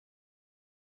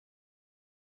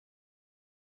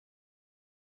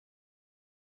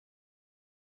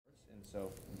And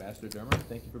so, Ambassador Dermer,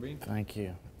 thank you for being here. Thank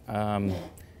you.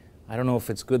 I don't know if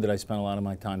it's good that I spent a lot of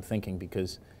my time thinking,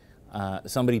 because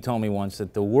somebody told me once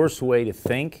that the worst way to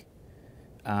think,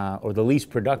 or the least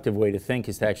productive way to think,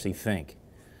 is to actually think.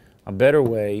 A better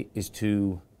way is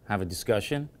to have a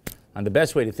discussion, and the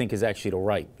best way to think is actually to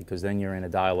write, because then you're in a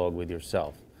dialogue with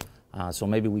yourself. So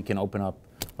maybe we can open up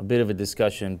a bit of a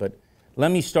discussion, but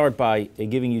let me start by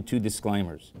giving you two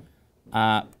disclaimers,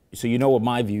 so you know what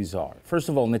my views are. First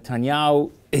of all, Netanyahu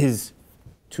is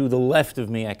to the left of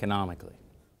me economically.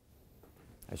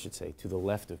 I should say, to the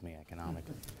left of me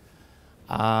economically.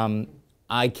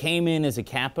 I came in as a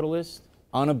capitalist,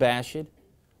 unabashed,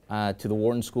 to the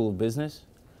Wharton School of Business.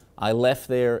 I left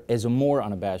there as a more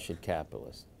unabashed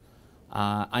capitalist.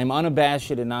 I'm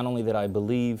unabashed in not only that I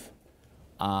believe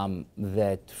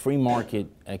that free market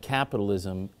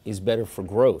capitalism is better for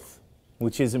growth,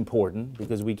 which is important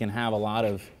because we can have a lot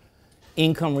of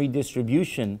income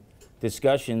redistribution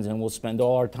discussions, and we'll spend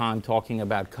all our time talking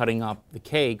about cutting up the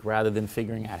cake rather than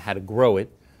figuring out how to grow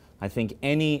it. I think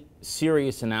any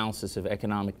serious analysis of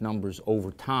economic numbers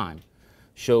over time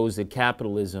shows that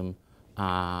capitalism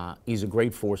is a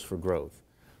great force for growth.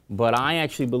 But I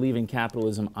actually believe in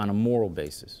capitalism on a moral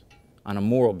basis,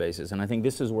 and I think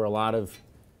this is where a lot of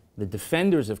the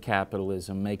defenders of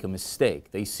capitalism make a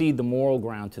mistake. They cede the moral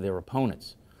ground to their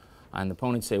opponents. And the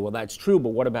opponents say, well, that's true,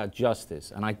 but what about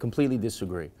justice? And I completely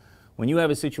disagree. When you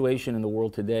have a situation in the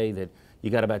world today that you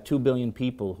got about 2 billion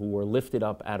people who were lifted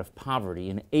up out of poverty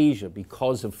in Asia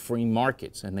because of free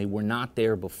markets, and they were not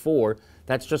there before,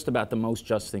 that's just about the most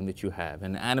just thing that you have.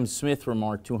 And Adam Smith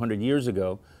remarked 200 years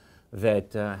ago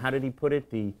that, how did he put it?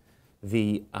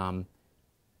 The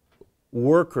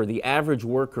average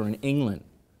worker in England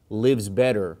lives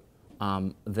better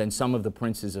than some of the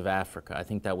princes of Africa. I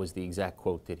think that was the exact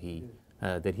quote that he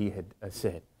had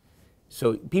said.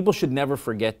 So people should never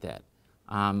forget that.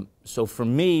 So for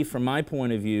me, from my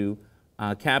point of view,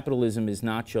 capitalism is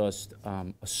not just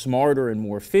a smarter and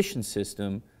more efficient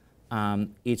system,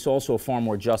 it's also a far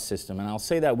more just system. And I'll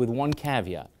say that with one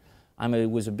caveat. I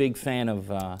was a big fan of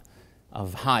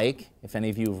Hayek, if any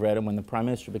of you have read him. When the Prime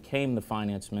Minister became the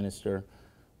Finance Minister,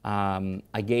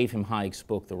 I gave him Hayek's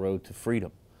book, The Road to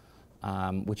Freedom,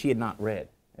 which he had not read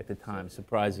at the time,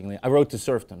 surprisingly. I wrote to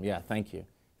Serfdom, yeah, thank you.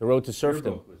 The Road to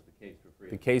Serfdom. Your book was The Case for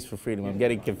Freedom. The Case for Freedom. I'm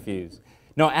getting confused.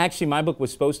 No, actually, my book was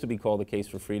supposed to be called The Case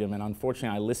for Freedom, and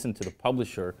unfortunately, I listened to the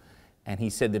publisher, and he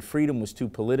said that freedom was too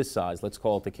politicized. Let's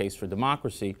call it The Case for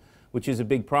Democracy, which is a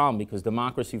big problem because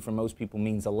democracy for most people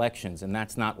means elections, and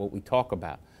that's not what we talk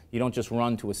about. You don't just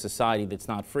run to a society that's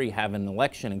not free, have an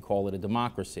election, and call it a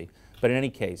democracy. But in any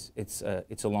case, it's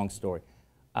a long story.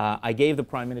 I gave the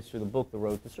Prime Minister the book, The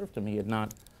Road to Serfdom. He had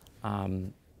not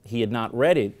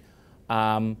read it.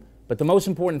 But the most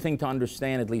important thing to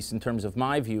understand, at least in terms of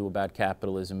my view about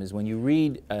capitalism, is when you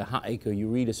read Hayek, or you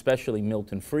read especially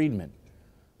Milton Friedman,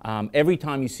 every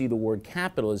time you see the word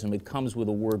capitalism, it comes with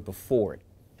a word before it: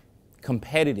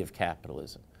 competitive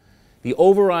capitalism. The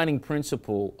overriding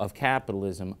principle of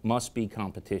capitalism must be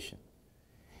competition.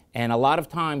 And a lot of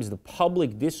times the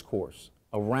public discourse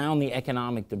around the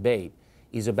economic debate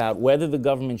is about whether the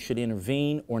government should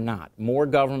intervene or not. More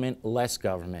government, less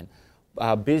government.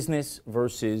 Business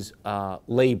versus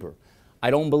labor. I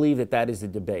don't believe that that is the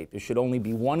debate. There should only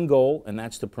be one goal, and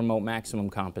that's to promote maximum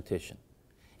competition.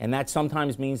 And that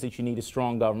sometimes means that you need a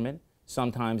strong government.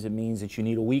 Sometimes it means that you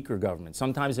need a weaker government.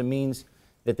 Sometimes it means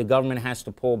that the government has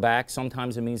to pull back.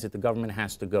 Sometimes it means that the government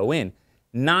has to go in.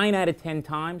 9 out of 10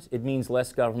 times, it means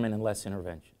less government and less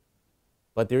intervention.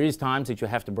 But there is times that you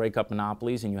have to break up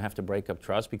monopolies and you have to break up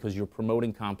trust because you're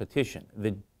promoting competition.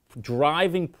 The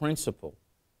driving principle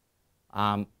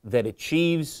that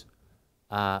achieves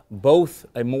both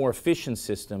a more efficient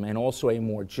system and also a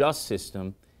more just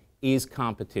system is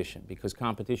competition, because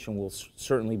competition will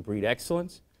certainly breed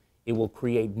excellence. It will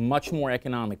create much more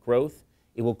economic growth.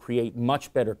 It will create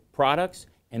much better products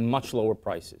and much lower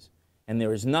prices. And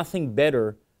there is nothing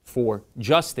better for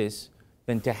justice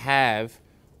than to have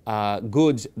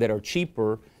goods that are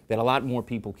cheaper that a lot more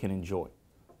people can enjoy.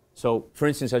 So, for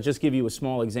instance, I'll just give you a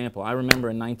small example. I remember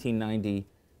in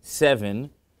 1997,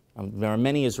 there are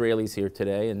many Israelis here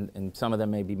today, and some of them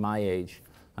may be my age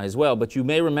as well, but you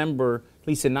may remember, at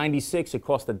least in '96, it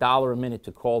cost $1 a minute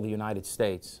to call the United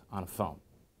States on a phone.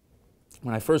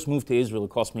 When I first moved to Israel, it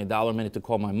cost me $1 a minute to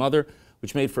call my mother,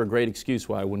 which made for a great excuse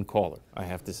why I wouldn't call her, I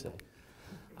have to say.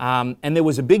 And there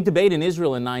was a big debate in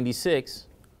Israel in '96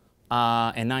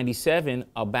 and '97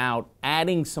 about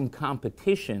adding some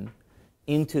competition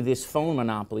into this phone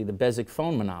monopoly, the Bezek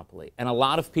phone monopoly. And a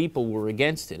lot of people were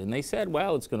against it. And they said,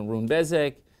 well, it's going to ruin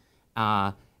Bezek.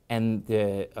 and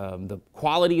the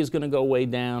quality is going to go way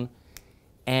down.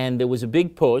 And there was a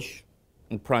big push.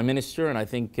 The Prime Minister, and I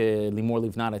think Limor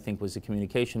Livnat, I think, was the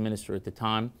communication minister at the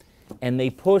time, and they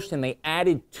pushed and they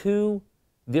added 2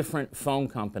 different phone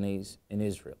companies in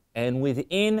Israel. And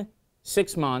within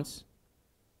 6 months,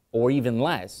 or even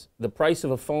less, the price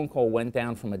of a phone call went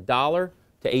down from $1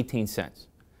 to 18 cents.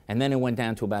 And then it went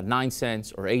down to about 9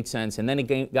 cents or 8 cents, and then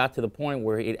it got to the point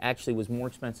where it actually was more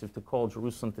expensive to call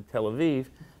Jerusalem to Tel Aviv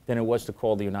than it was to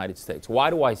call the United States. Why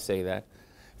do I say that?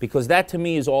 Because that, to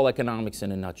me, is all economics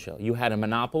in a nutshell. You had a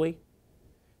monopoly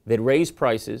that raised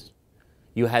prices.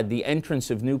 You had the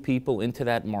entrance of new people into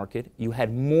that market. You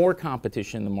had more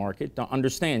competition in the market. Now,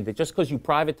 understand that just because you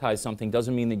privatize something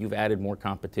doesn't mean that you've added more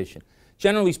competition.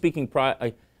 Generally speaking,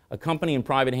 a company in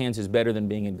private hands is better than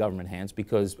being in government hands,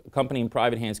 because a company in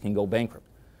private hands can go bankrupt.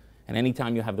 And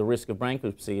anytime you have the risk of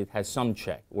bankruptcy, it has some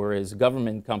check, whereas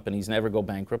government companies never go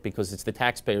bankrupt because it's the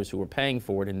taxpayers who are paying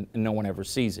for it, and no one ever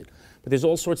sees it. But there's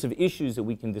all sorts of issues that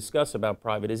we can discuss about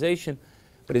privatization.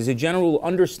 But as a general rule,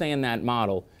 understand that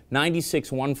model.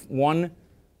 96, one phone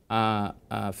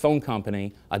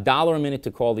company, $1 a minute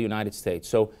to call the United States.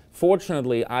 So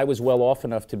fortunately, I was well off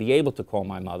enough to be able to call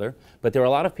my mother. But there are a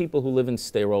lot of people who live in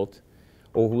Sderot,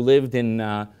 or who lived in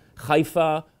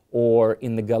Haifa, or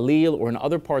in the Galil, or in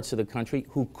other parts of the country,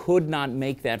 who could not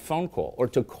make that phone call. Or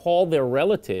to call their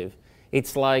relative,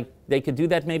 it's like they could do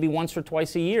that maybe once or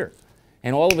twice a year.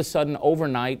 And all of a sudden,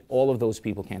 overnight, all of those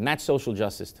people can. That's social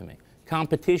justice to me.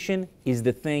 Competition is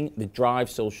the thing that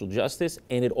drives social justice,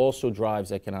 and it also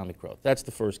drives economic growth. That's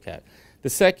the first cat. The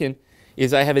second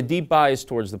is I have a deep bias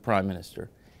towards the Prime Minister.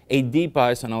 A deep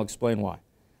bias, and I'll explain why.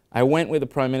 I went with the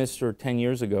Prime Minister 10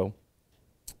 years ago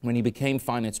when he became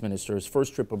finance minister. His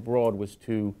first trip abroad was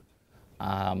to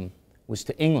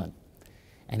England.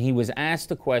 And he was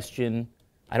asked a question.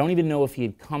 I don't even know if he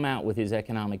had come out with his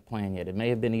economic plan yet. It may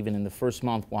have been even in the first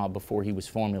month before he was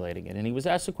formulating it. And he was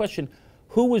asked the question,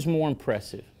 who was more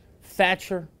impressive,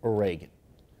 Thatcher or Reagan?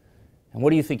 And what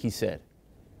do you think he said?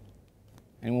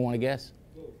 Anyone want to guess?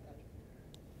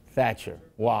 Thatcher.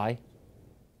 Why?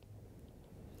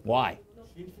 Why?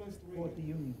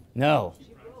 No.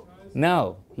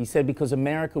 No. He said because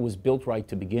America was built right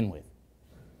to begin with.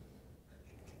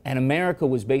 And America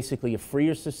was basically a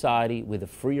freer society with a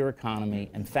freer economy,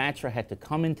 and Thatcher had to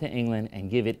come into England and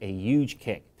give it a huge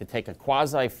kick to take a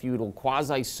quasi-feudal,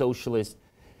 quasi-socialist,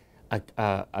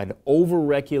 an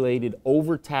over-regulated,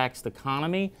 over-taxed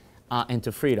economy and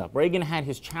to free it up. Reagan had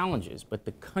his challenges, but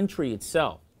the country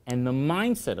itself and the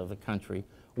mindset of the country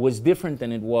was different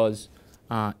than it was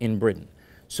in Britain.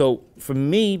 So for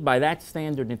me, by that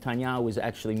standard, Netanyahu is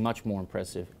actually much more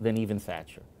impressive than even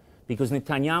Thatcher, because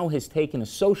Netanyahu has taken a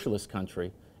socialist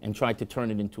country and tried to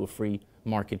turn it into a free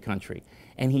market country.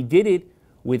 And he did it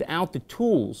without the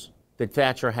tools that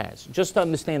Thatcher has. Just to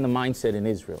understand the mindset in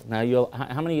Israel. Now,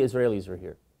 how many Israelis are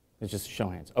here? Let's just show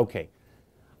hands. Okay.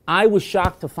 I was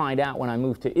shocked to find out when I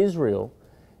moved to Israel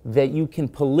that you can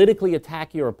politically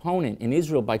attack your opponent in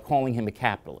Israel by calling him a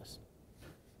capitalist.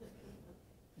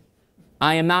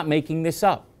 I am not making this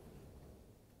up.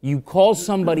 You call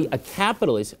somebody a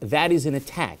capitalist, that is an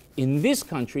attack. In this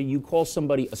country, you call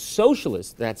somebody a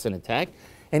socialist, that's an attack.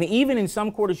 And even in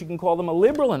some quarters, you can call them a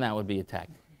liberal, and that would be attack.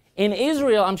 In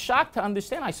Israel, I'm shocked to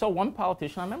understand. I saw one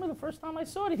politician, I remember the first time I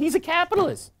saw it, he's a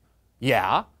capitalist.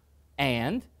 Yeah,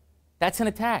 and that's an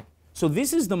attack. So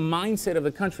this is the mindset of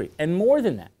the country. And more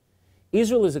than that,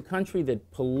 Israel is a country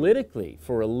that politically,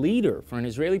 for a leader, for an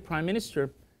Israeli prime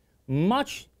minister,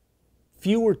 much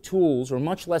fewer tools or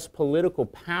much less political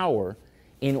power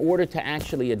in order to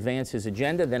actually advance his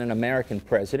agenda than an American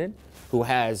president who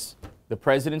has the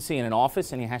presidency in an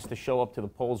office and he has to show up to the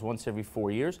polls once every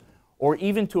 4 years, or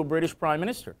even to a British prime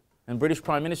minister. And British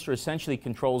prime minister essentially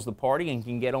controls the party and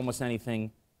can get almost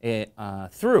anything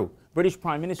through. British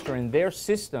prime minister in their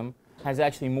system has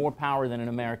actually more power than an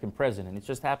American president. It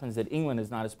just happens that England is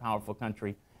not as powerful a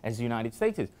country as the United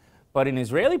States is. But an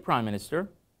Israeli prime minister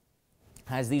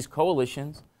has these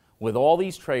coalitions with all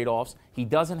these trade-offs. He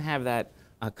doesn't have that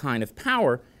kind of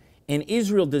power, and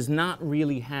Israel does not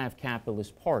really have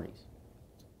capitalist parties.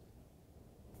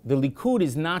 The Likud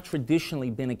has not traditionally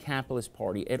been a capitalist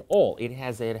party at all. It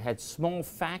had small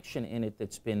faction in it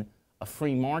that's been a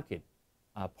free market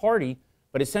party,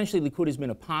 but essentially Likud has been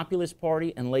a populist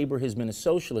party and Labor has been a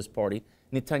socialist party.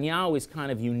 Netanyahu is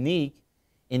kind of unique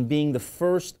in being the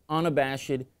first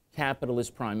unabashed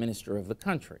capitalist prime minister of the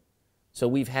country. So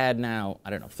we've had now, I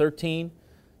don't know,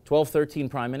 12, 13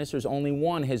 prime ministers. Only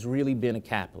one has really been a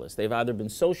capitalist. They've either been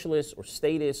socialists or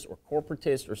statists or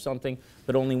corporatists or something,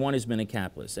 but only one has been a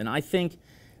capitalist. And I think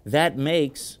that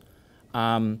makes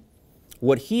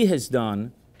what he has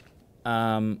done,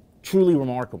 truly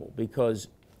remarkable, because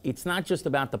it's not just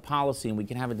about the policy, and we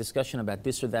can have a discussion about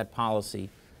this or that policy.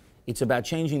 It's about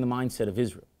changing the mindset of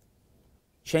Israel,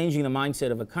 changing the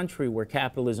mindset of a country where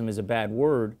capitalism is a bad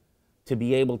word, to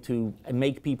be able to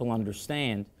make people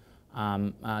understand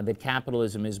that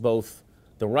capitalism is both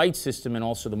the right system and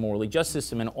also the morally just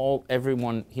system. And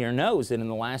everyone here knows that in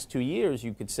the last 2 years,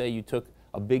 you could say you took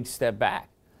a big step back,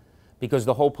 because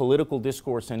the whole political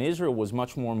discourse in Israel was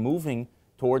much more moving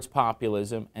towards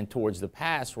populism and towards the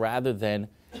past, rather than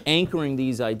anchoring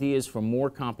these ideas for more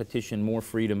competition, more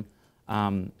freedom,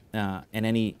 and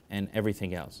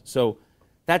everything else. So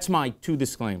that's my 2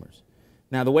 disclaimers.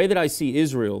 Now, the way that I see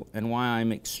Israel and why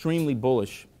I'm extremely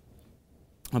bullish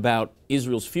about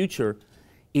Israel's future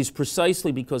is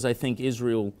precisely because I think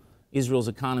Israel's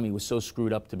economy was so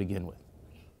screwed up to begin with.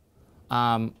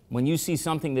 When you see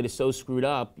something that is so screwed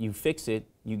up, you fix it,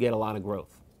 you get a lot of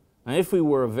growth. Now, if we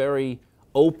were a very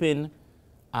open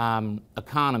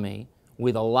economy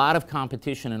with a lot of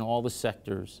competition in all the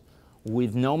sectors,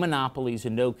 with no monopolies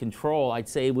and no control, I'd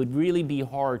say it would really be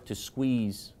hard to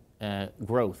squeeze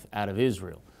growth out of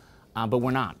Israel. But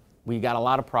we're not. We've got a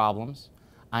lot of problems.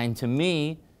 And to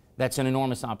me, that's an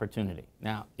enormous opportunity.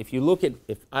 Now, if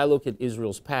I look at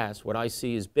Israel's past, what I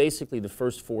see is basically the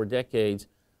first 4 decades,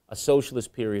 a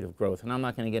socialist period of growth. And I'm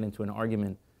not going to get into an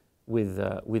argument with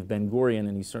Ben-Gurion,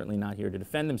 and he's certainly not here to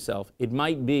defend himself. It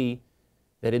might be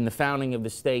that in the founding of the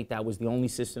state, that was the only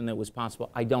system that was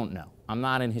possible. I don't know. I'm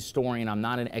not an historian. I'm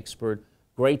not an expert.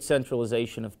 Great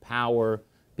centralization of power,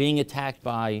 being attacked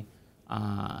by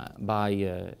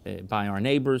our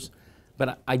neighbors.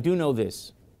 But I do know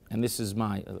this, and this is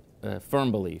my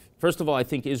firm belief. First of all, I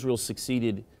think Israel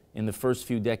succeeded in the first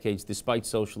few decades despite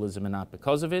socialism and not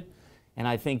because of it. And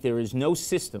I think there is no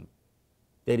system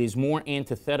that is more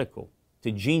antithetical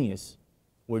to genius,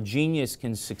 where genius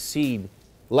can succeed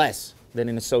less than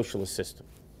in a socialist system.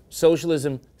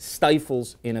 Socialism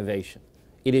stifles innovation.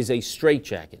 It is a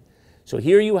straitjacket. So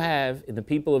here you have, in the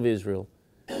people of Israel,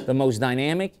 the most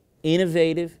dynamic,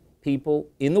 innovative people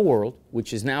in the world,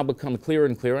 which has now become clearer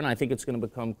and clearer, and I think it's going to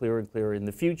become clearer and clearer in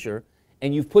the future,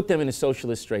 and you've put them in a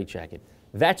socialist straitjacket.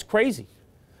 That's crazy.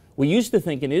 We used to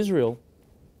think in Israel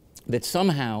that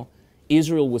somehow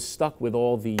Israel was stuck with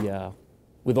all the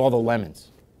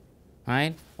lemons,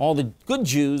 right? All the good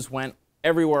Jews went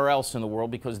everywhere else in the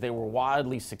world because they were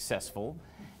wildly successful,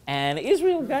 and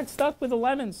Israel got stuck with the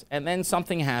lemons. And then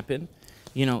something happened.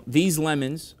 You know, these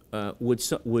lemons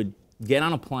would get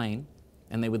on a plane,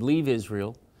 and they would leave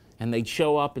Israel, and they'd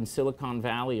show up in Silicon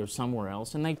Valley or somewhere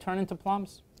else, and they'd turn into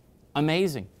plums.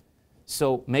 Amazing.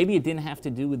 So maybe it didn't have to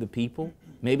do with the people.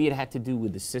 Maybe it had to do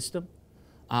with the system.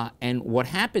 And what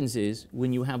happens is,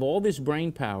 when you have all this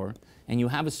brain power and you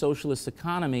have a socialist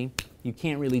economy, you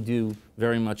can't really do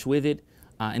very much with it.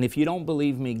 And if you don't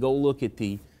believe me, go look at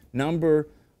the number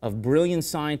of brilliant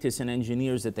scientists and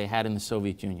engineers that they had in the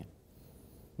Soviet Union.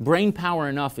 Brain power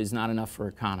enough is not enough for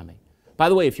economy. By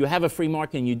the way, if you have a free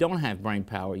market and you don't have brain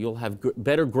power, you'll have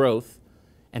better growth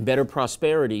and better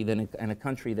prosperity than in a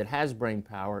country that has brain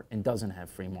power and doesn't have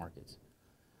free markets.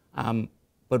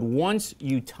 But once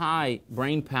you tie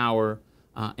brain power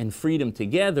and freedom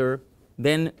together,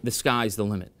 then the sky's the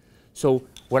limit. So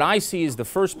what I see is the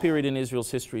first period in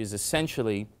Israel's history is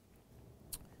essentially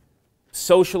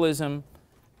socialism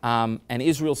and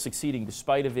Israel succeeding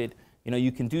despite of it. You know,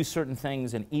 you can do certain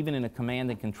things, and even in a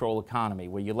command and control economy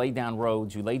where you lay down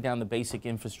roads, you lay down the basic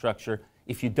infrastructure,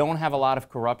 if you don't have a lot of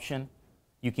corruption,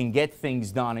 you can get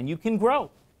things done, and you can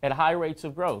grow at high rates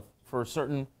of growth for a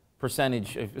certain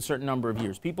percentage, a certain number of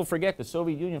years. People forget the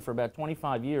Soviet Union for about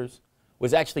 25 years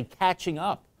was actually catching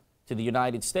up to the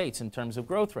United States in terms of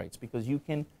growth rates, because you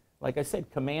can, like I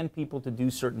said, command people to do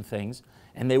certain things,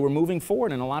 and they were moving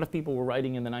forward. And a lot of people were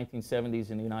writing in the 1970s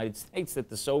in the United States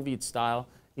that the Soviet style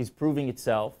is proving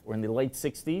itself, or in the late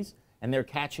 60s, and they're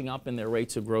catching up in their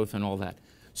rates of growth and all that.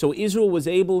 So Israel was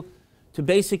able to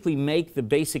basically make the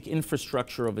basic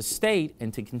infrastructure of a state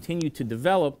and to continue to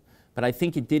develop, but I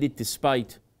think it did it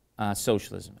despite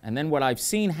socialism. And then what I've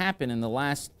seen happen in the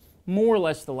last, more or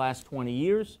less the last 20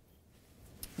 years,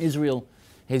 Israel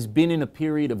has been in a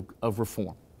period of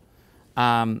reform.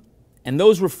 And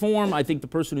those reform, I think the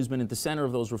person who's been at the center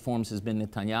of those reforms has been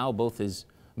Netanyahu.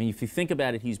 I mean, if you think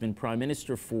about it, he's been prime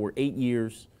minister for 8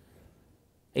 years,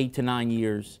 8 to 9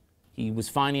 years. He was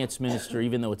finance minister,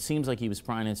 even though it seems like he was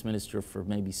finance minister for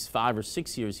maybe 5 or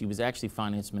 6 years. He was actually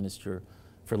finance minister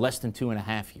for less than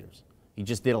 2.5 years. He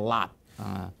just did a lot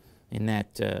in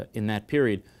that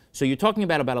period. So you're talking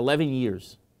about 11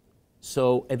 years.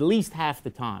 So at least half the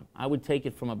time. I would take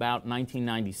it from about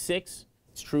 1996.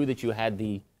 It's true that you had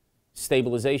the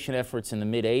stabilization efforts in the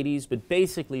mid-'80s, but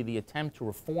basically the attempt to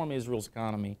reform Israel's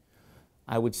economy,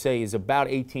 I would say, is about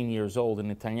 18 years old, and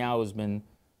Netanyahu has been,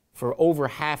 for over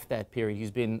half that period,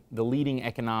 he's been the leading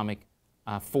economic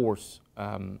force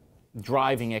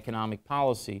driving economic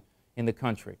policy in the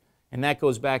country. And that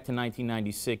goes back to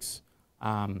 1996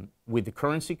 with the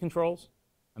currency controls.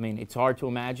 I mean, it's hard to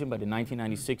imagine, but in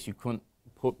 1996 you couldn't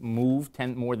move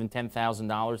more than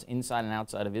 $10,000 inside and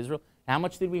outside of Israel. How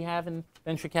much did we have in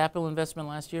venture capital investment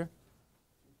last year?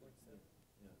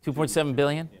 2.7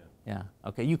 billion? Yeah.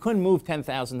 Okay. You couldn't move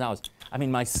 $10,000. I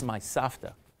mean, my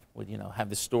savta would, you know, have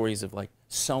the stories of like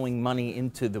sewing money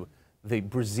into the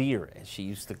brassiere, as she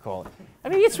used to call it. I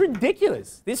mean, it's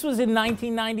ridiculous. This was in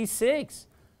 1996.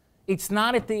 It's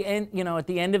not at the end, you know, at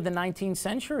the end of the 19th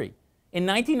century. In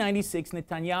 1996,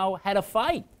 Netanyahu had a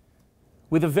fight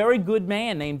with a very good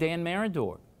man named Dan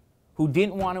Meridor, who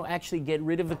didn't want to actually get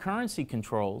rid of the currency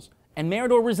controls, and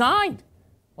Meridor resigned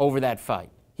over that fight.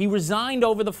 He resigned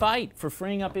over the fight for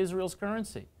freeing up Israel's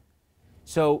currency.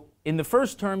 So in the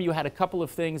first term, you had a couple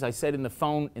of things. I said in the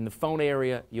phone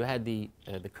area, you had the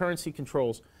currency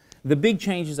controls. The big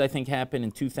changes, I think, happened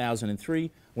in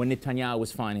 2003 when Netanyahu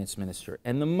was finance minister.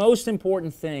 And the most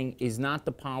important thing is not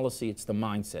the policy, it's the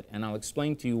mindset. And I'll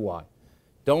explain to you why.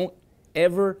 Don't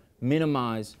ever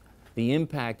minimize the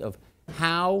impact of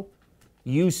how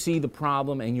you see the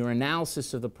problem and your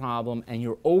analysis of the problem and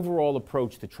your overall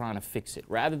approach to trying to fix it,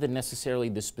 rather than necessarily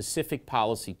the specific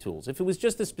policy tools. If it was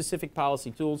just the specific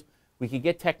policy tools, we could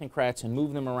get technocrats and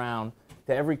move them around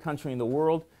to every country in the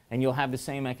world, and you'll have the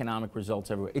same economic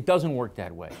results everywhere. It doesn't work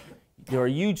that way. There are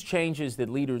huge changes that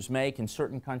leaders make in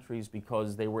certain countries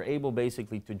because they were able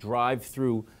basically to drive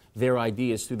through their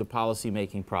ideas through the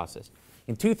policy-making process.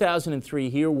 In 2003,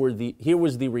 here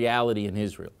was the reality in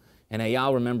Israel. And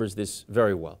Eyal remembers this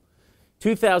very well.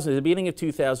 At the beginning of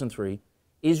 2003,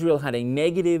 Israel had a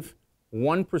negative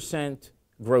 1%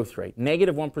 growth rate,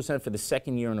 negative 1% for the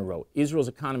second year in a row. Israel's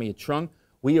economy had shrunk.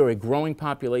 We are a growing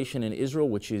population in Israel,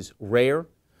 which is rare.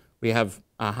 We have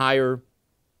a higher,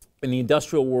 in the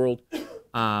industrial world,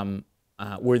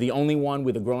 we're the only one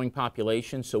with a growing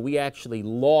population. So we actually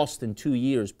lost in 2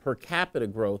 years per capita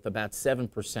growth about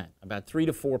 7%, about 3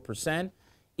 to 4%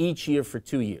 each year for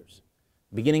 2 years.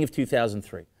 Beginning of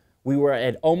 2003. We were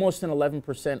at almost an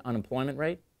 11% unemployment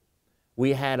rate.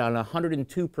 We had an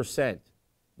 102%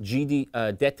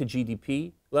 debt to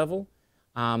GDP level.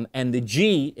 And the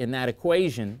G in that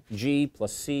equation, G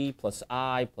plus C plus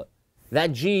I,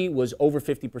 that G was over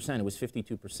 50%. It was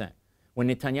 52%. When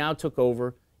Netanyahu took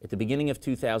over at the beginning of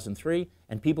 2003,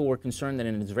 and people were concerned that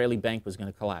an Israeli bank was going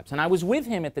to collapse. And I was with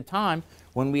him at the time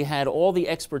when we had all the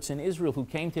experts in Israel who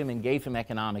came to him and gave him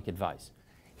economic advice.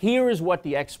 Here is what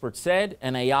the expert said,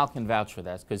 and Eyal can vouch for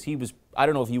that, because he was, I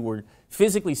don't know if you were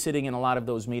physically sitting in a lot of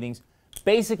those meetings.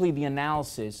 Basically, the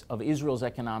analysis of Israel's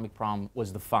economic problem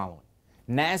was the following.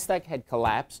 NASDAQ had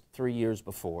collapsed 3 years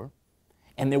before,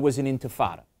 and there was an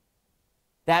intifada.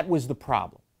 That was the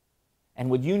problem. And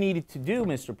what you needed to do,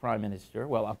 Mr. Prime Minister,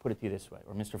 well, I'll put it to you this way,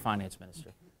 or Mr. Finance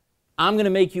Minister, I'm going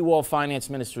to make you all finance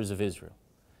ministers of Israel.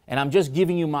 And I'm just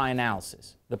giving you my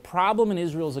analysis. The problem in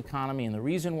Israel's economy and the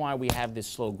reason why we have this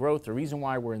slow growth, the reason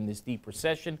why we're in this deep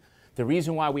recession, the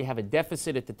reason why we have a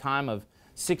deficit at the time of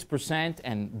 6%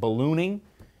 and ballooning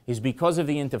is because of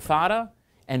the intifada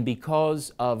and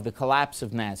because of the collapse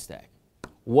of NASDAQ.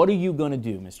 What are you going to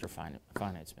do, Mr.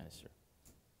 Finance Minister?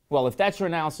 Well, if that's your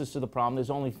analysis of the problem, there's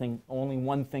only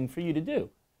one thing for you to do,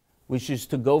 which is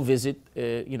to go visit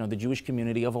the Jewish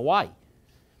community of Hawaii.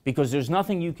 Because there's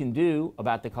nothing you can do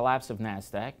about the collapse of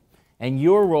NASDAQ, and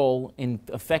your role in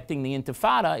affecting the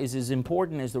intifada is as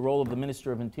important as the role of the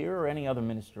Minister of Interior or any other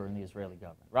minister in the Israeli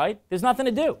government, right? There's nothing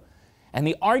to do. And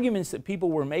the arguments that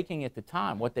people were making at the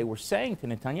time, what they were saying to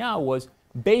Netanyahu was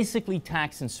basically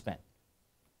tax and spend.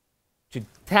 To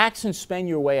tax and spend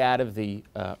your way out of the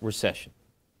recession.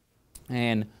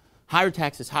 And higher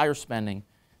taxes, higher spending,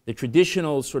 the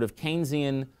traditional sort of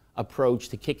Keynesian approach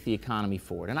to kick the economy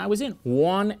forward. And I was in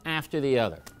one after the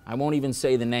other. I won't even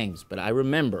say the names, but I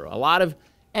remember a lot of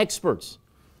experts.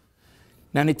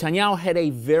 Now, Netanyahu had a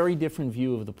very different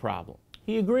view of the problem.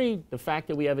 He agreed the fact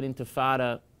that we have an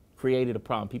intifada created a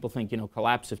problem. People think,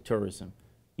 collapse of tourism.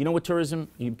 You know what tourism,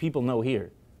 people know here.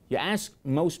 You ask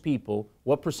most people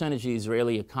what percentage of the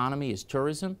Israeli economy is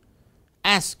tourism.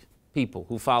 Ask people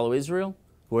who follow Israel,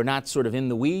 who are not sort of in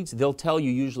the weeds. They'll tell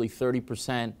you usually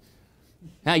 30%.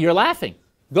 Now, you're laughing.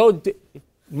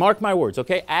 Mark my words,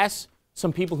 okay? Ask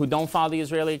some people who don't follow the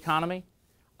Israeli economy,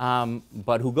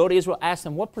 but who go to Israel, ask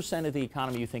them what percent of the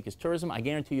economy you think is tourism. I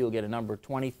guarantee you'll get a number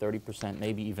 20, 30%,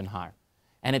 maybe even higher.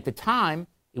 And at the time,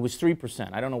 it was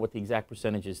 3%. I don't know what the exact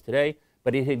percentage is today,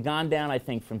 but it had gone down, I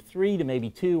think, from 3 to maybe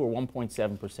 2 or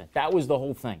 1.7%. That was the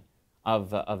whole thing of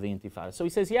the Intifada. So he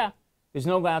says, yeah, there's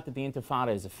no doubt that the Intifada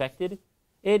has affected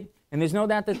it, and there's no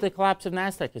doubt that the collapse of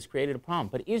NASDAQ has created a problem.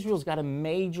 But Israel's got a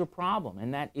major problem,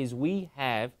 and that is we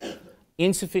have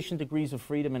insufficient degrees of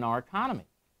freedom in our economy.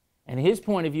 And his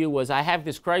point of view was, I have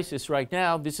this crisis right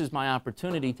now. This is my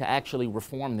opportunity to actually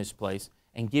reform this place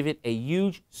and give it a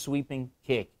huge sweeping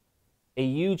kick, a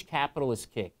huge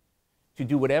capitalist kick, to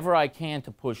do whatever I can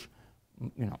to push,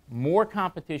 more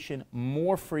competition,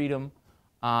 more freedom,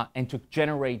 and to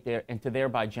generate and to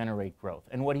thereby generate growth.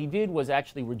 And what he did was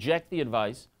actually reject the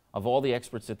advice of all the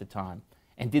experts at the time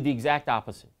and did the exact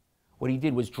opposite. What he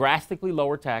did was drastically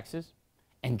lower taxes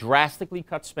and drastically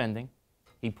cut spending.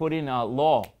 He put in a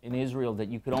law in Israel that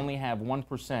you could only have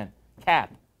 1%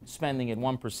 cap spending at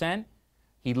 1%.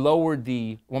 He lowered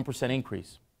the 1%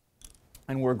 increase.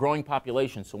 And we're a growing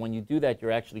population, so when you do that,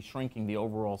 you're actually shrinking the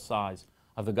overall size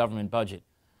of the government budget.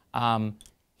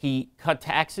 He cut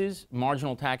taxes,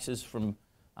 marginal taxes, from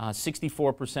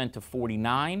 64% to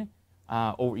 49%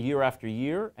 over year after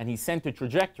year, and he sent a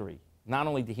trajectory. Not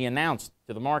only did he announce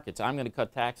to the markets, I'm going to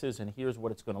cut taxes, and here's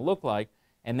what it's going to look like,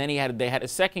 and then they had a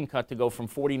second cut to go from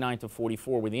 49 to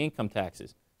 44 with the income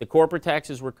taxes. The corporate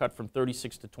taxes were cut from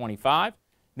 36 to 25.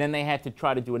 Then they had to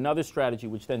try to do another strategy,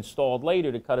 which then stalled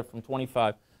later, to cut it from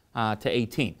 25 to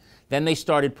 18. Then they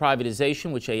started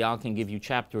privatization, which Eyal can give you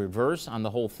chapter and verse on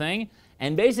the whole thing.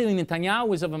 And basically, Netanyahu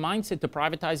was of a mindset to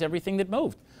privatize everything that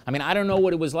moved. I mean, I don't know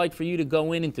what it was like for you to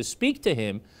go in and to speak to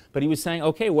him, but he was saying,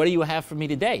 okay, what do you have for me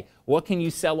today? What can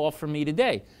you sell off for me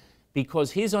today?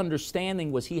 Because his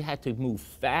understanding was he had to move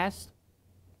fast.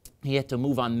 He had to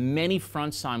move on many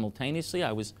fronts simultaneously.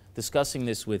 I was discussing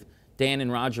this with Dan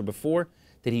and Roger before,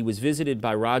 that he was visited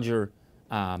by Roger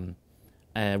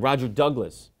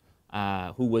Douglas,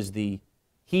 who was the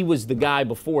guy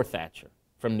before Thatcher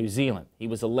from New Zealand. He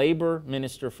was a labor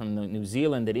minister from New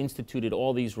Zealand that instituted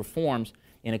all these reforms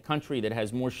in a country that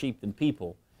has more sheep than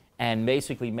people, and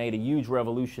basically made a huge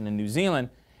revolution in New Zealand.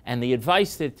 And the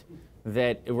advice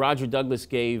that Roger Douglas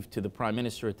gave to the prime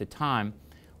minister at the time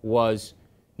was,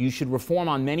 you should reform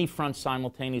on many fronts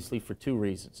simultaneously for two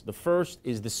reasons. The first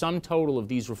is the sum total of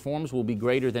these reforms will be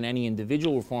greater than any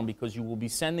individual reform, because you will be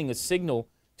sending a signal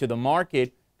to the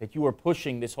market that you are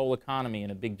pushing this whole economy in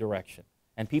a big direction.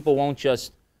 And people won't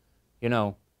just,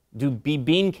 be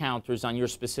bean counters on your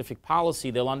specific policy.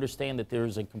 They'll understand that there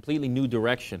is a completely new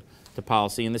direction to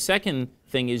policy. And the second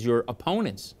thing is, your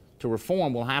opponents to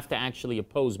reform will have to actually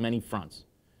oppose many fronts.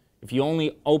 If you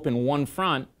only open one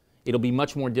front, it'll be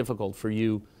much more difficult for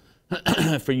you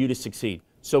to succeed.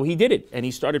 So he did it, and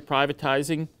he started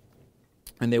privatizing,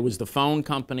 and there was the phone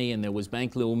company, and there was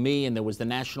Bank Leumi, and there was the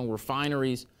national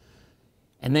refineries,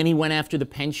 and then he went after the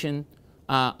pension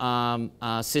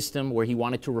system, where he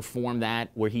wanted to reform that,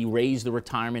 where he raised the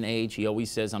retirement age. He always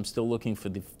says, I'm still looking for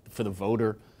the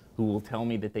voter who will tell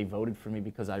me that they voted for me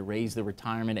because I raised the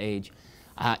retirement age.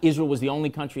 Israel was the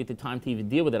only country at the time to even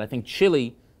deal with it. I think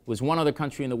Chile was one other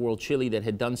country in the world, Chile, that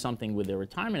had done something with their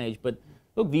retirement age. But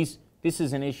look, this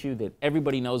is an issue that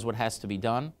everybody knows what has to be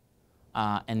done,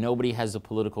 and nobody has the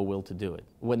political will to do it.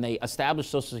 When they established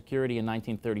Social Security in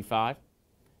 1935,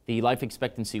 the life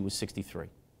expectancy was 63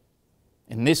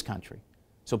 in this country.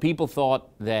 So people thought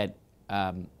that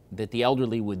people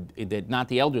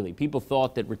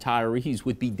thought that retirees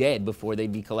would be dead before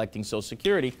they'd be collecting Social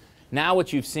Security. Now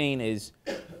what you've seen is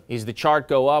the chart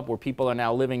go up, where people are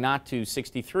now living not to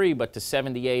 63 but to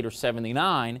 78 or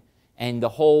 79, and the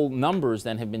whole numbers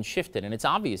then have been shifted. And it's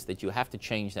obvious that you have to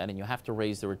change that, and you have to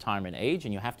raise the retirement age,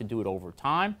 and you have to do it over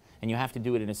time, and you have to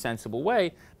do it in a sensible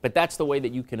way. But that's the way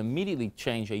that you can immediately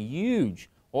change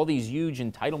all these huge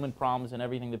entitlement problems and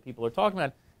everything that people are talking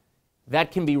about.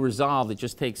 That can be resolved. It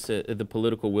just takes the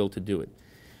political will to do it.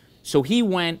 So he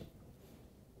went,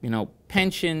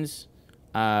 pensions,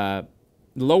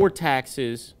 lower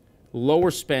taxes, lower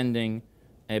spending,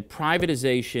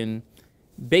 privatization,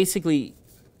 basically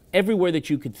everywhere that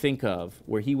you could think of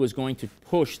where he was going to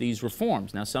push these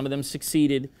reforms. Now, some of them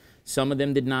succeeded, some of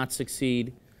them did not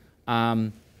succeed.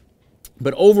 But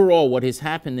overall, what has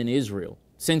happened in Israel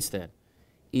since then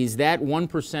is that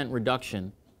 1%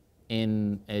 reduction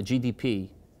in GDP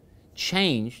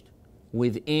changed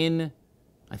within,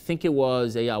 I think it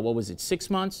was, 6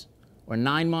 months or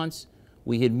 9 months?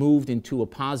 We had moved into a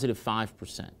positive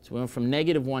 5%. So we went from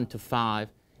 -1 to 5.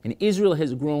 And Israel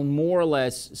has grown more or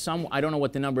less, I don't know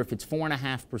what the number, if it's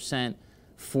 4.5%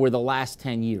 for the last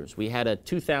 10 years. We had a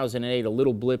 2008, a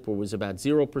little blip where it was about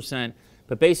 0%.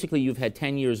 But basically, you've had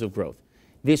 10 years of growth.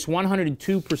 This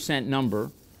 102%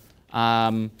 number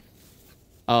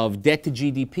of debt to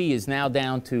GDP is now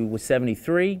down to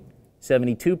 73,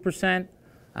 72%,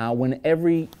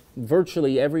 when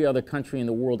virtually every other country in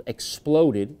the world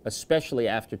exploded, especially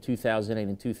after 2008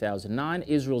 and 2009,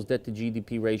 Israel's debt to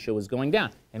GDP ratio is going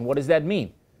down. And what does that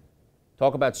mean?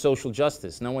 Talk about social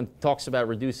justice. No one talks about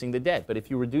reducing the debt. But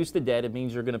if you reduce the debt, it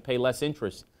means you're going to pay less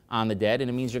interest on the debt, and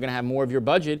it means you're going to have more of your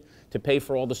budget to pay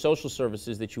for all the social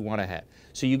services that you want to have.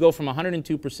 So you go from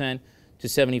 102% to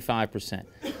 75%.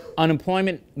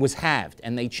 Unemployment was halved,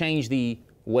 and they changed the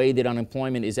way that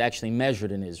unemployment is actually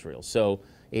measured in Israel. So,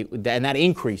 and that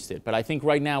increased it. But I think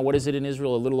right now, what is it in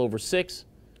Israel? A little over 6.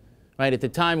 Right? At the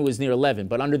time, it was near 11.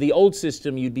 But under the old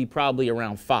system, you'd be probably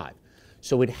around 5.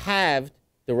 So it halved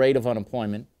the rate of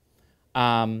unemployment.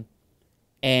 And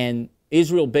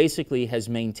Israel basically has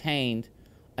maintained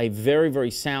a very,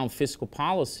 very sound fiscal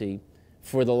policy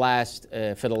for the last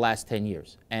 10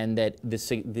 years. And that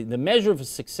the measure of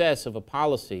success of a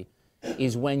policy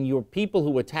is when your people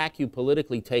who attack you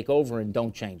politically take over and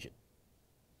don't change it.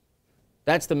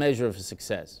 That's the measure of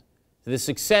success. The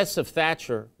success of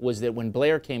Thatcher was that when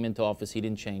Blair came into office, he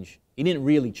didn't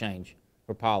really change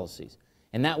her policies.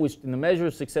 And the measure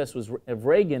of success of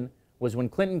Reagan was when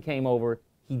Clinton came over,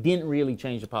 he didn't really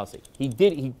change the policy.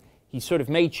 He sort of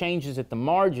made changes at the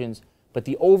margins, but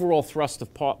the overall thrust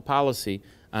of policy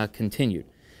continued.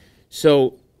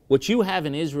 So what you have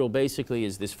in Israel basically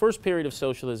is this first period of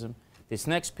socialism. This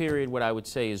next period, what I would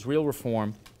say, is real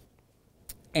reform.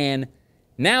 And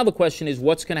now the question is,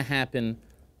 what's going to happen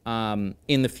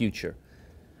in the future?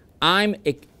 I'm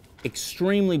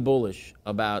extremely bullish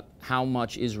about how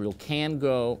much Israel can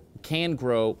grow,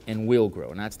 and will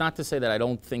grow. And that's not to say that I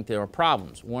don't think there are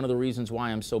problems. One of the reasons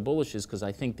why I'm so bullish is because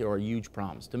I think there are huge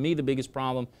problems. To me, the biggest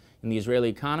problem in the Israeli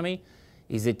economy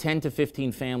is that 10 to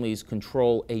 15 families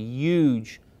control a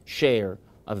huge share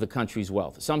of the country's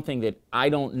wealth, something that I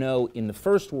don't know in the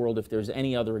first world if there's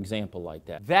any other example like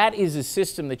that. That is a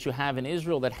system that you have in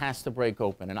Israel that has to break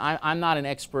open. And I'm not an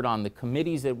expert on the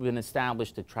committees that have been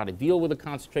established to try to deal with the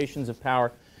concentrations of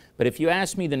power, but if you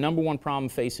ask me, the number one problem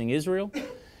facing Israel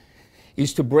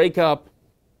is to break up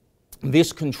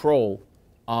this control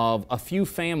of a few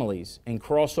families and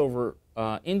crossover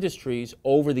industries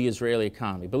over the Israeli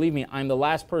economy. Believe me, I'm the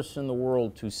last person in the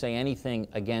world to say anything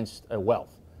against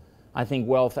wealth. I think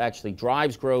wealth actually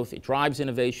drives growth, it drives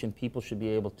innovation. People should be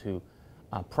able to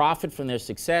profit from their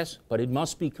success, but it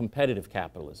must be competitive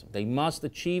capitalism. They must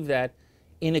achieve that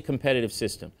in a competitive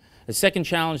system. The second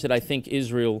challenge that I think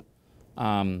Israel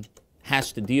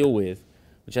has to deal with,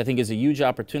 which I think is a huge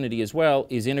opportunity as well,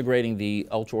 is integrating the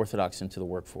ultra-Orthodox into the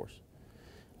workforce.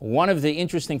 One of the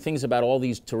interesting things about all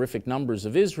these terrific numbers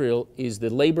of Israel is the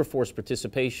labor force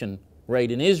participation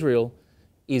rate in Israel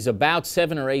is about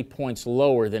 7 or 8 points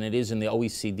lower than it is in the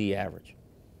OECD average.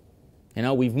 You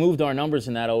know, we've moved our numbers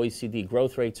in that OECD.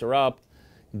 Growth rates are up,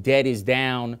 debt is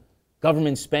down,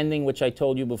 government spending, which I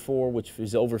told you before, which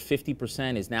was over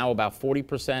 50%, is now about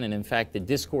 40%, and in fact, the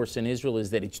discourse in Israel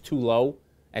is that it's too low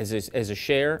as a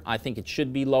share. I think it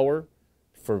should be lower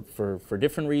for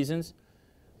different reasons.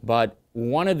 But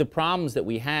one of the problems that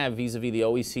we have vis-a-vis the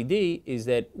OECD is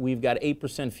that we've got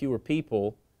 8% fewer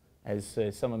people, as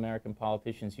some American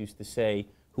politicians used to say,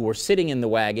 who are sitting in the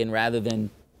wagon rather than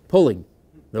pulling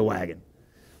the wagon.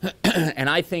 And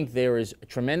I think there is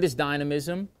tremendous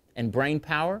dynamism and brain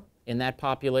power in that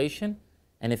population.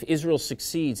 And if Israel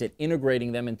succeeds at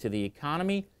integrating them into the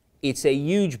economy, it's a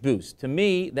huge boost. To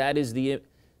me, that is the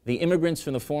immigrants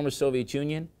from the former Soviet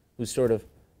Union who sort of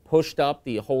pushed up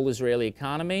the whole Israeli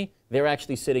economy. They're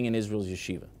actually sitting in Israel's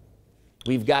yeshiva.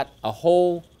 We've got a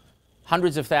whole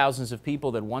hundreds of thousands of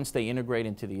people that once they integrate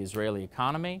into the Israeli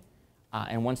economy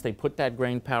and once they put that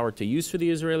brain power to use for the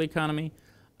Israeli economy,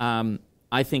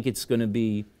 I think it's going to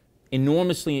be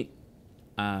enormously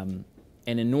an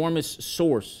enormous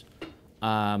source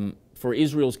for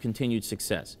Israel's continued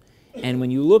success. And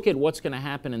when you look at what's going to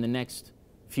happen in the next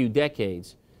few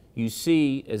decades, you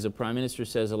see, as the Prime Minister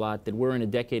says a lot, that we're in a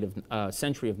decade of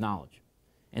century of knowledge.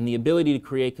 And the ability to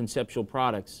create conceptual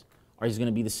products is going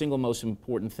to be the single most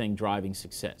important thing driving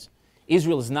success.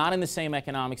 Israel is not in the same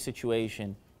economic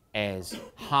situation as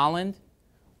Holland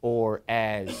or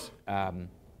as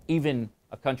even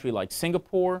a country like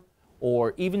Singapore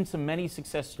or even some many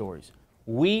success stories.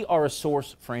 We are a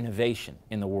source for innovation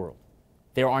in the world.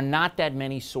 There are not that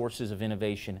many sources of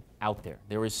innovation out there.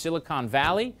 There is Silicon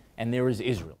Valley and there is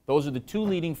Israel. Those are the two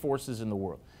leading forces in the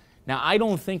world. Now, I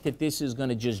don't think that this is going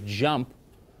to just jump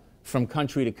from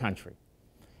country to country.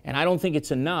 And I don't think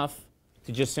it's enough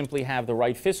to just simply have the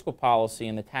right fiscal policy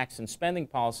and the tax and spending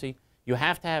policy. You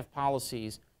have to have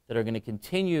policies that are going to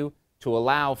continue to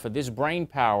allow for this brain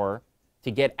power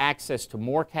to get access to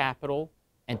more capital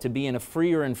and to be in a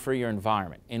freer and freer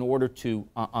environment in order to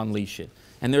unleash it.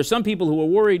 And there are some people who are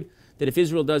worried that if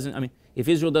Israel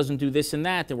doesn't do this and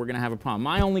that, then we're going to have a problem.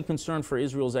 My only concern for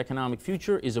Israel's economic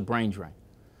future is a brain drain,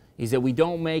 is that we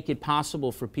don't make it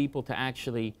possible for people to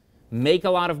actually make a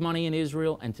lot of money in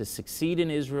Israel and to succeed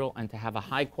in Israel and to have a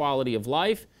high quality of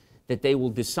life, that they will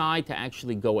decide to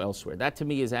actually go elsewhere. That to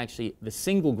me is actually the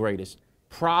single greatest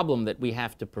problem that we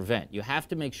have to prevent. You have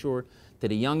to make sure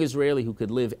that a young Israeli who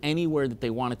could live anywhere that they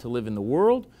wanted to live in the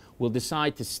world will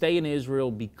decide to stay in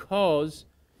Israel because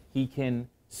he can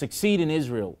succeed in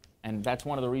Israel. And that's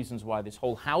one of the reasons why this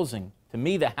whole housing, to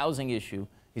me the housing issue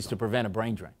is to prevent a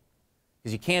brain drain.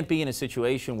 Because you can't be in a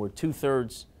situation where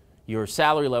your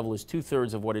salary level is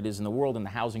 2/3 of what it is in the world and the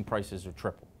housing prices are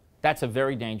triple. That's a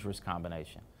very dangerous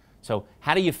combination. So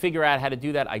how do you figure out how to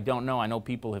do that? I don't know. I know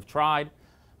people have tried.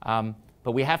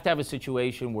 But we have to have a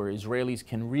situation where Israelis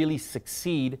can really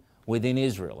succeed within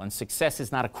Israel. And success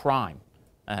is not a crime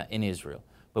in Israel,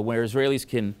 but where Israelis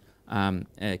can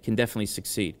definitely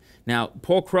succeed. Now,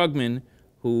 Paul Krugman,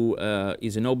 who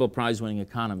is a Nobel Prize-winning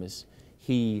economist,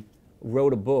 he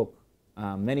wrote a book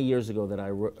many years ago that I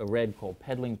read called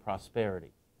Peddling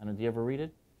Prosperity. I don't know, did you ever read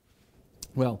it?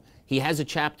 Well, he has a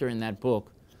chapter in that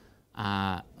book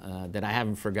that I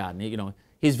haven't forgotten. You know,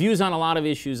 his views on a lot of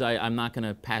issues I'm not going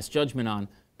to pass judgment on,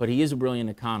 but he is a brilliant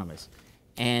economist.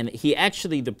 And he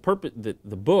actually, the purpose of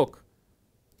the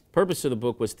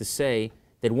book was to say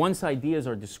that once ideas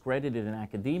are discredited in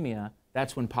academia,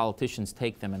 that's when politicians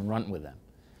take them and run with them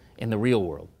in the real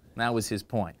world. That was his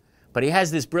point. But he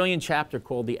has this brilliant chapter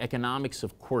called The Economics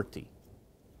of QWERTY.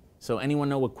 So anyone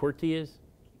know what QWERTY is?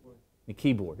 Keyboard. The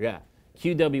keyboard, yeah.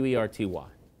 QWERTY.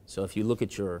 So if you look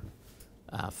at your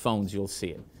phones, you'll see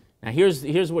it. Now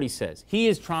here's what he says.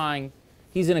 He's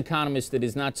an economist that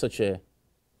is not such a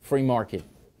free market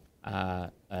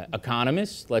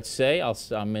economist, let's say.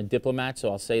 I'm a diplomat,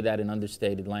 so I'll say that in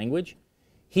understated language.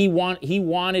 He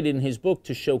wanted in his book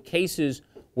to show cases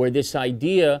where this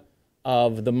idea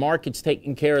of the markets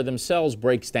taking care of themselves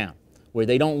breaks down, where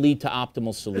they don't lead to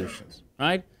optimal solutions,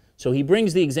 right? So he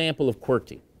brings the example of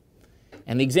QWERTY.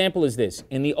 And the example is this.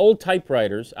 In the old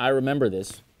typewriters, I remember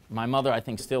this. My mother, I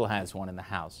think, still has one in the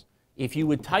house. If you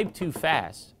would type too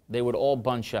fast, they would all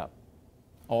bunch up.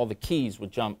 All the keys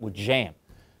would jam.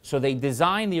 So they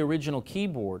designed the original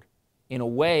keyboard in a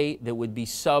way that would be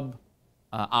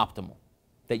sub-optimal,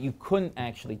 that you couldn't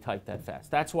actually type that fast.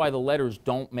 That's why the letters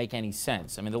don't make any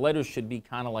sense. I mean, the letters should be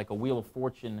kind of like a Wheel of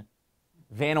Fortune.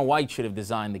 Vanna White should have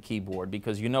designed the keyboard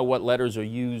because you know what letters are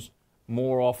used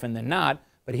more often than not.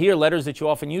 But here, letters that you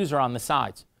often use are on the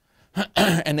sides.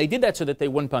 And they did that so that they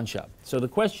wouldn't bunch up. So the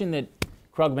question that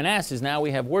Krugman asks is, now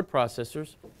we have word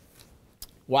processors.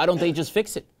 Why don't they just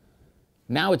fix it?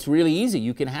 Now it's really easy.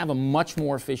 You can have a much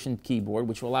more efficient keyboard,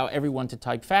 which will allow everyone to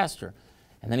type faster.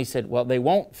 And then he said, well, they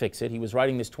won't fix it. He was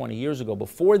writing this 20 years ago,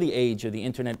 before the age of the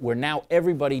internet, where now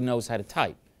everybody knows how to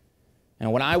type.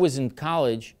 And when I was in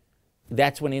college,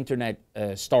 that's when internet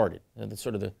started.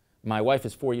 My wife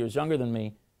is 4 years younger than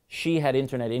me. She had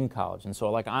internet in college. And so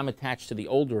like I'm attached to the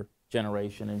older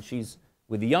generation, and she's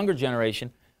with the younger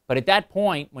generation. But at that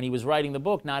point, when he was writing the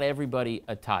book, not everybody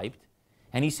typed.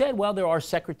 And he said, well, there are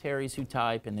secretaries who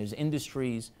type, and there's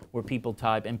industries where people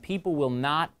type, and people will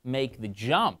not make the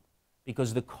jump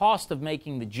because the cost of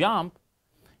making the jump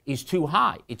is too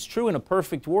high. It's true in a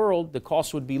perfect world, the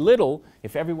cost would be little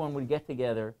if everyone would get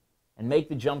together and make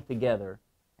the jump together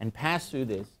and pass through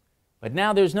this. But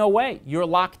now there's no way. You're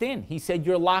locked in. He said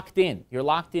you're locked in. You're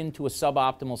locked into a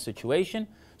suboptimal situation,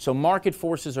 so market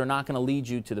forces are not going to lead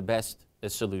you to the best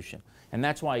solution. And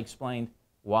that's why I explained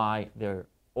why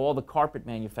all the carpet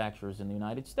manufacturers in the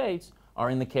United States are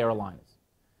in the Carolinas.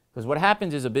 Because what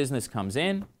happens is a business comes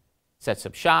in, sets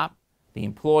up shop, the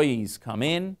employees come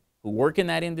in who work in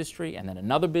that industry, and then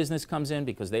another business comes in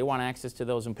because they want access to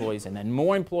those employees, and then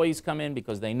more employees come in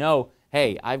because they know,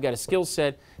 hey, I've got a skill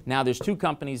set, now there's two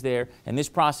companies there, and this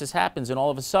process happens, and all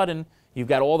of a sudden, you've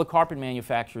got all the carpet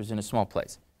manufacturers in a small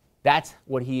place. That's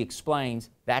what he explains.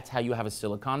 That's how you have a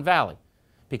Silicon Valley.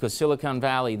 Because Silicon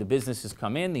Valley, the businesses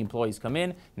come in, the employees come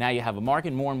in, now you have a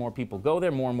market, more and more people go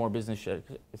there, more and more business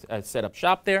set up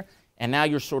shop there, and now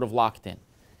you're sort of locked in.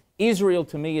 Israel,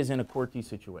 to me, is in a QWERTY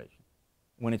situation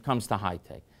when it comes to high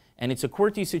tech. And it's a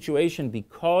QWERTY situation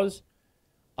because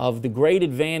of the great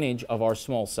advantage of our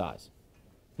small size.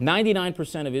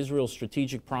 99% of Israel's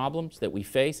strategic problems that we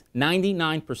face,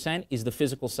 99% is the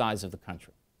physical size of the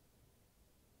country.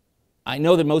 I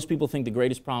know that most people think the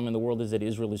greatest problem in the world is that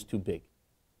Israel is too big.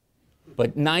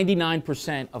 But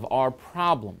 99% of our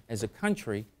problem as a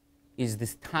country is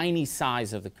this tiny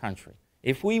size of the country.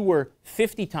 If we were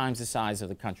 50 times the size of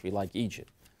the country like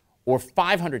Egypt, or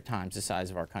 500 times the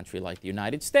size of our country like the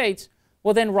United States,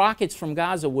 well then rockets from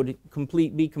Gaza would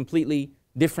be completely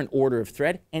different order of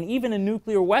threat, and even a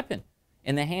nuclear weapon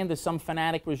in the hand of some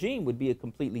fanatic regime would be a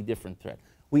completely different threat.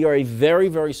 We are a very,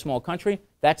 very small country.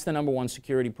 That's the number one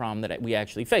security problem that we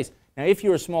actually face. Now, if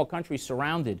you're a small country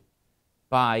surrounded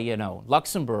by,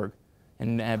 Luxembourg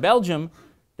and Belgium,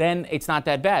 then it's not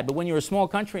that bad. But when you're a small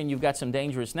country and you've got some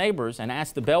dangerous neighbors, and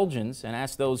ask the Belgians and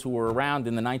ask those who were around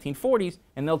in the 1940s,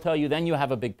 and they'll tell you then you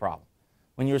have a big problem.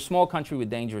 When you're a small country with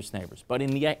dangerous neighbors. But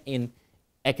in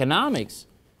economics,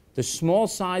 the small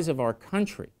size of our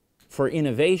country for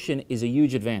innovation is a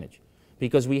huge advantage,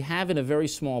 because we have in a very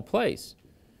small place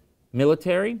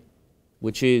military,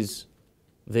 which is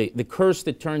the curse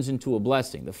that turns into a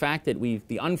blessing. The fact that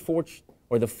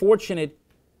the fortunate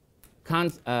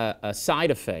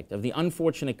side effect of the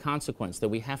unfortunate consequence that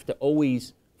we have to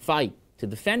always fight to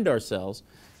defend ourselves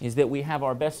is that we have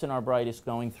our best and our brightest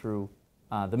going through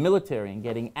the military and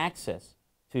getting access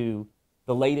to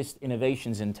the latest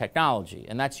innovations in technology,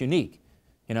 and that's unique.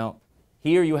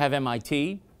 Here you have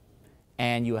MIT,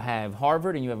 and you have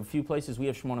Harvard, and you have a few places. We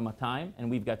have Shmona Matayim,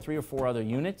 and we've got 3 or 4 other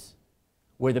units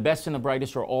where the best and the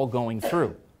brightest are all going through.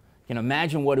 You can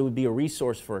imagine what it would be a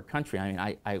resource for a country. I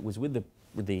mean, I was with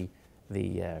the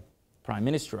Prime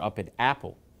Minister up at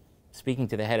Apple, speaking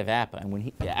to the head of Apple,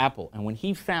 and when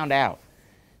he found out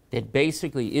that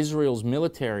basically Israel's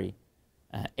military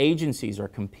agencies are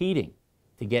competing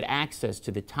to get access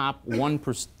to the top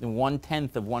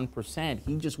 1/10 of 1%,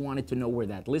 he just wanted to know where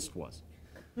that list was.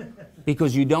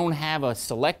 Because you don't have a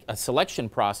selection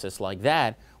process like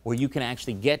that where you can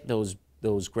actually get those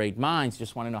great minds.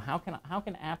 Just want to know, how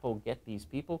can Apple get these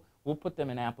people? We'll put them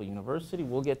in Apple University.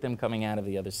 We'll get them coming out of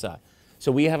the other side.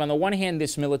 So we have on the one hand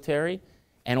this military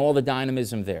and all the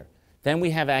dynamism there. Then we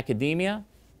have academia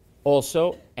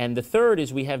also, and the third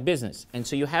is we have business. And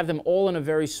so you have them all in a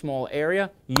very small area,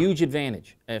 huge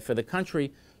advantage for the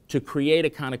country to create a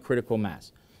kind of critical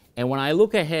mass. And when I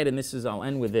look ahead, and I'll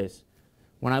end with this,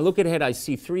 when I look ahead, I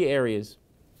see 3 areas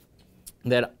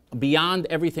that beyond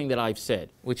everything that I've said,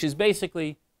 which is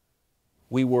basically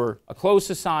we were a closed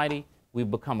society, we've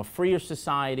become a freer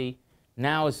society.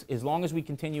 Now, as long as we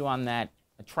continue on that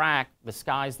track, the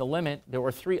sky's the limit. There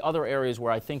are 3 other areas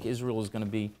where I think Israel is going to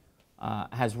be,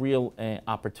 has real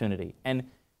opportunity. And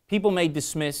people may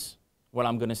dismiss what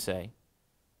I'm going to say,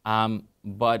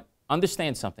 but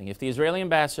understand something. If the Israeli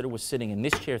ambassador was sitting in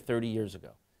this chair 30 years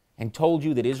ago and told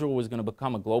you that Israel was going to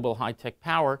become a global high-tech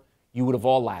power, you would have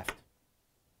all laughed.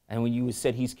 And when you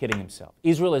said he's kidding himself.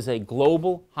 Israel is a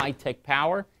global high-tech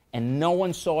power, and no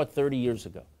one saw it 30 years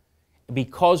ago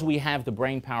because we have the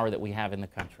brain power that we have in the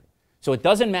country. So it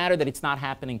doesn't matter that it's not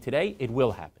happening today, it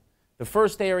will happen. The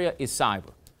first area is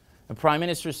cyber. The Prime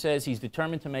Minister says he's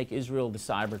determined to make Israel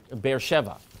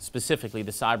Beersheba, specifically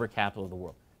the cyber capital of the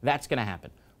world. That's going to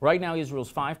happen. Right now,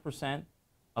 Israel's 5%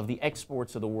 of the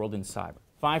exports of the world in cyber.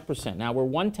 5%. Now, we're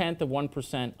 1/10 of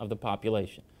 1% of the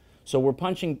population. So we're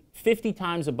punching 50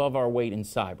 times above our weight in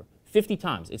cyber. 50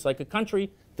 times. It's like a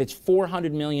country that's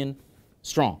 400 million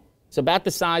strong. It's about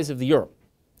the size of Europe,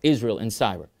 Israel, in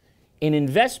cyber. In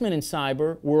investment in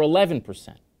cyber, we're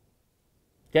 11%.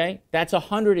 Okay? That's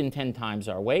 110 times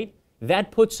our weight.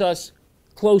 That puts us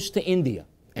close to India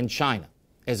and China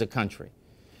as a country.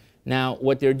 Now,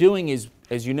 what they're doing is,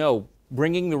 as you know,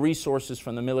 bringing the resources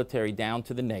from the military down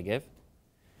to the Negev.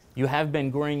 You have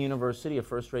Ben Gurion University, a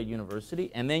first-rate university,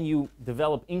 and then you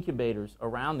develop incubators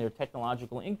around there,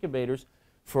 technological incubators,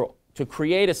 to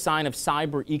create a sign of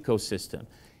cyber ecosystem.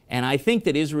 And I think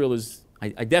that Israel is,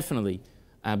 I definitely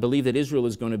believe that Israel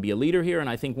is going to be a leader here, and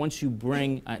I think once you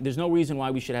bring, there's no reason why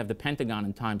we should have the Pentagon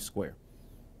in Times Square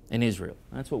in Israel.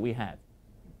 That's what we have.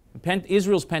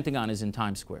 Israel's Pentagon is in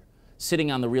Times Square,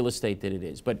 sitting on the real estate that it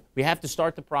is. But we have to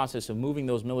start the process of moving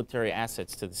those military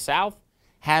assets to the south,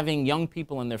 having young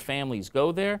people and their families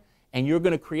go there, and you're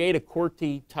going to create a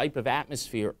courty type of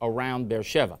atmosphere around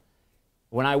Beersheba.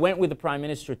 When I went with the Prime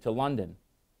Minister to London,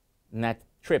 in that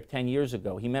trip 10 years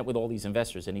ago, he met with all these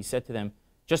investors, and he said to them,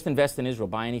 just invest in Israel,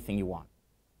 buy anything you want.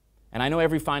 And I know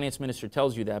every finance minister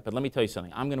tells you that, but let me tell you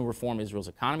something. I'm going to reform Israel's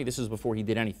economy. This is before he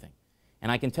did anything.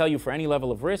 And I can tell you for any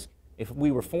level of risk, if we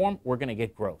reform, we're going to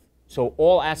get growth. So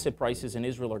all asset prices in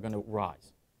Israel are going to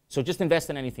rise. So just invest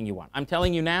in anything you want. I'm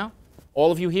telling you now,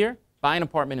 all of you here, buy an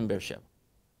apartment in Beersheba.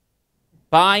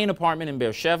 Buy an apartment in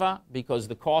Beersheba because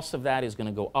the cost of that is going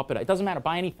to go up. It doesn't matter.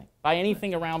 Buy anything. Buy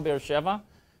anything around Beersheba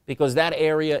because that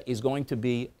area is going to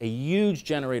be a huge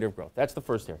generator of growth. That's the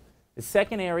first area. The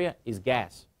second area is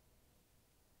gas.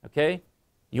 Okay?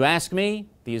 You ask me,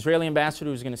 the Israeli ambassador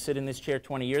who's going to sit in this chair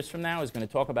 20 years from now is going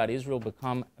to talk about Israel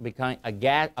becoming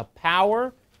a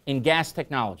power in gas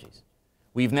technologies.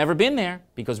 We've never been there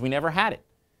because we never had it.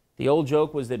 The old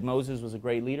joke was that Moses was a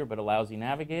great leader but a lousy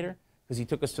navigator because he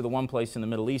took us to the one place in the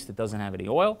Middle East that doesn't have any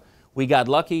oil. We got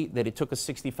lucky that it took us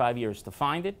 65 years to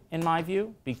find it, in my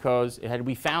view, because had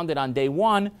we found it on day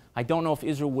one, I don't know if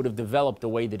Israel would have developed the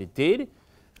way that it did.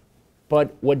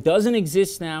 But what doesn't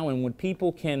exist now, and what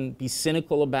people can be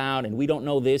cynical about, and we don't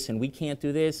know this and we can't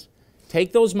do this,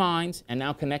 take those mines and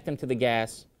now connect them to the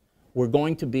gas. We're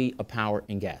going to be a power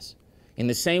in gas. In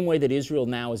the same way that Israel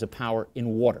now is a power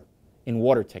in water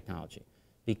technology.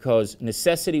 Because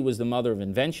necessity was the mother of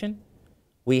invention.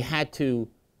 We had to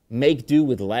make do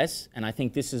with less, and I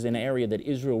think this is an area that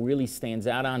Israel really stands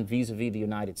out on vis-a-vis the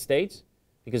United States,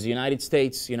 because the United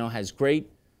States, has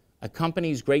great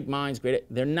companies, great minds,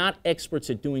 they're not experts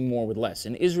at doing more with less.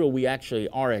 In Israel, we actually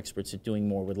are experts at doing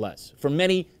more with less, for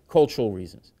many cultural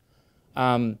reasons.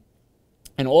 And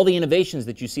all the innovations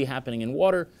that you see happening in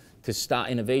water,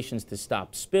 innovations to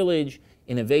stop spillage,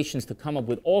 innovations to come up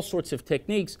with all sorts of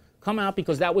techniques, come out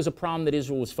because that was a problem that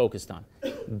Israel was focused on.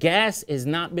 Gas has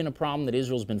not been a problem that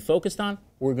Israel's been focused on.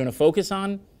 We're going to focus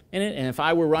on in it, and if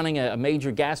I were running a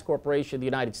major gas corporation in the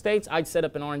United States, I'd set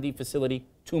up an R&D facility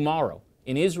tomorrow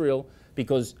in Israel,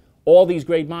 because all these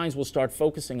great minds will start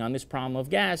focusing on this problem of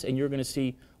gas, and you're going to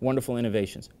see wonderful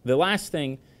innovations. The last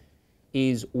thing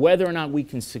is whether or not we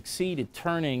can succeed at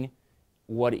turning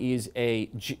what is a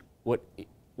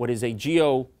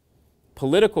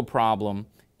geopolitical problem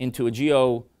into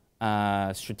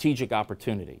a strategic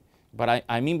opportunity. But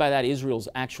I mean by that Israel's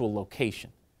actual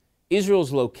location.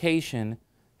 Israel's location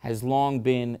has long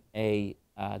been a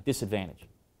disadvantage.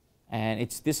 And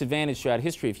it's disadvantaged throughout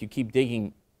history. If you keep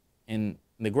digging in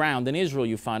the ground in Israel,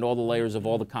 you find all the layers of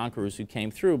all the conquerors who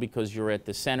came through, because you're at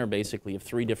the center, basically, of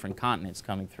 3 different continents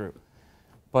coming through.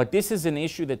 But this is an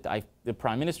issue that the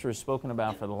Prime Minister has spoken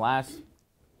about for the last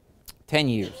 10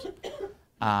 years.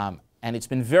 And it's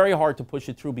been very hard to push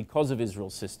it through because of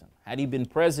Israel's system. Had he been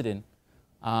president,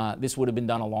 this would have been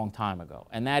done a long time ago.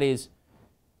 And that is,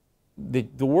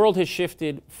 the world has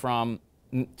shifted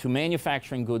to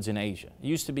manufacturing goods in Asia. It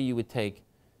used to be you would take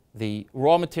the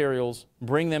raw materials,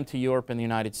 bring them to Europe and the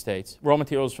United States, raw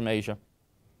materials from Asia,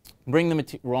 bring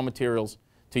the raw materials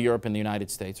to Europe and the United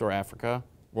States, or Africa,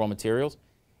 raw materials,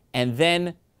 and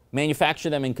then manufacture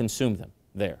them and consume them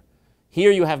there.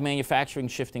 Here you have manufacturing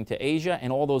shifting to Asia,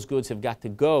 and all those goods have got to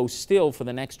go still for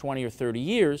the next 20 or 30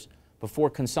 years before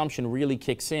consumption really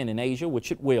kicks in Asia, which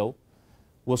it will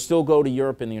still go to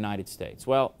Europe and the United States.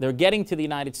 Well, they're getting to the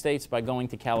United States by going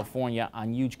to California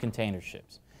on huge container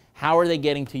ships. How are they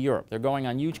getting to Europe? They're going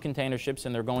on huge container ships,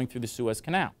 and they're going through the Suez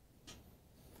Canal.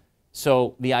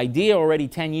 So the idea already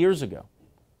 10 years ago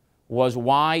was,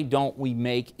 why don't we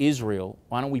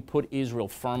put Israel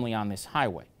firmly on this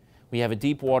highway? We have a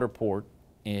deep water port.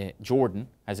 Jordan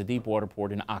has a deep water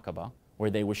port in Aqaba,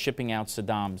 where they were shipping out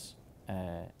Saddam's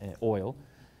oil.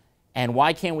 And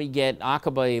why can't we get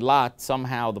Aqaba Eilat,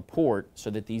 somehow the port, so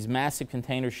that these massive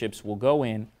container ships will go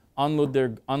in, unload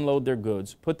their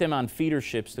goods, put them on feeder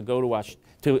ships to go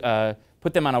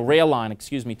put them on a rail line,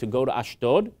 to go to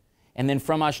Ashdod, and then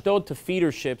from Ashdod to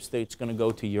feeder ships that's going to go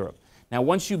to Europe. Now,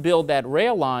 once you build that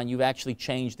rail line, you've actually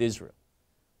changed Israel.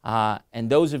 And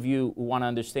those of you who want to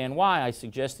understand why, I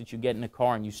suggest that you get in a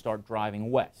car and you start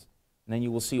driving west. And then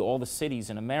you will see all the cities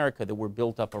in America that were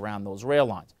built up around those rail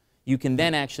lines. You can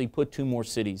then actually put 2 more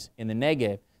cities in the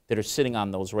Negev that are sitting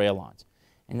on those rail lines.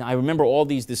 And I remember all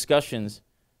these discussions,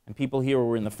 and people here who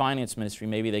were in the finance ministry,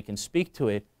 maybe they can speak to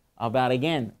it, about,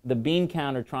 again, the bean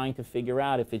counter trying to figure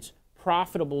out if it's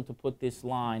profitable to put this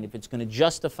line, if it's going to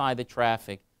justify the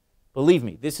traffic. Believe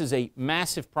me, this is a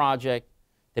massive project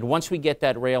that once we get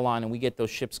that rail line and we get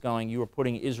those ships going, you are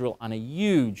putting Israel on a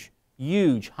huge,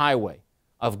 huge highway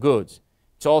of goods.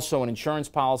 It's also an insurance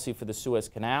policy for the Suez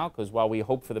Canal, because while we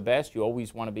hope for the best, you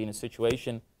always want to be in a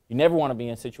situation, you never want to be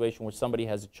in a situation where somebody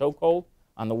has a chokehold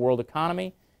on the world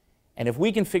economy. And if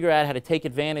we can figure out how to take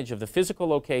advantage of the physical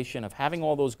location, of having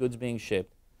all those goods being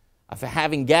shipped, of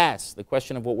having gas, the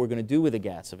question of what we're going to do with the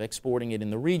gas, of exporting it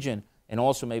in the region, and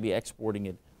also maybe exporting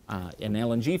it an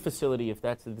LNG facility, if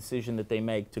that's the decision that they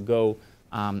make to go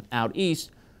out east,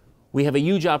 we have a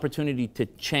huge opportunity to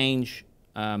change,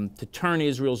 to turn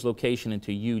Israel's location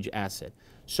into a huge asset.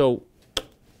 So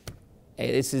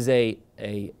this is a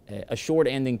short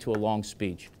ending to a long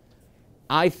speech.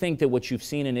 I think that what you've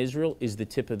seen in Israel is the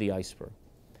tip of the iceberg.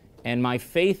 And my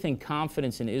faith and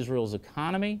confidence in Israel's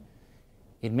economy,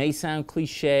 it may sound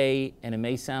cliche, and it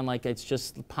may sound like it's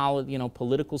just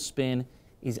political spin.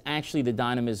 is actually the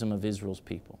dynamism of Israel's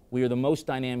people. We are the most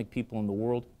dynamic people in the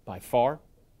world by far,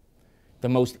 the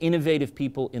most innovative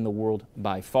people in the world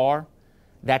by far.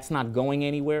 That's not going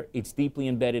anywhere. It's deeply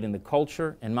embedded in the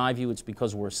culture. In my view, it's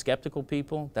because we're a skeptical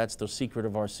people. That's the secret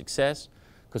of our success,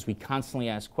 because we constantly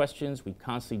ask questions. We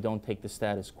constantly don't take the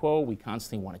status quo. We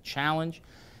constantly want to challenge.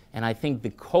 And I think the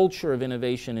culture of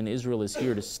innovation in Israel is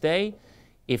here to stay.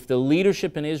 If the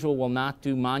leadership in Israel will not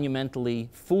do monumentally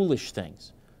foolish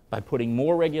things by putting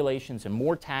more regulations and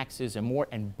more taxes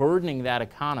and burdening that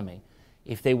economy,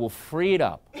 if they will free it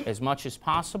up as much as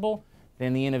possible,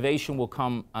 then the innovation will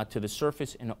come to the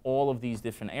surface in all of these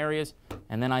different areas.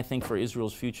 And then I think for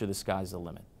Israel's future, the sky's the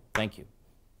limit. Thank you.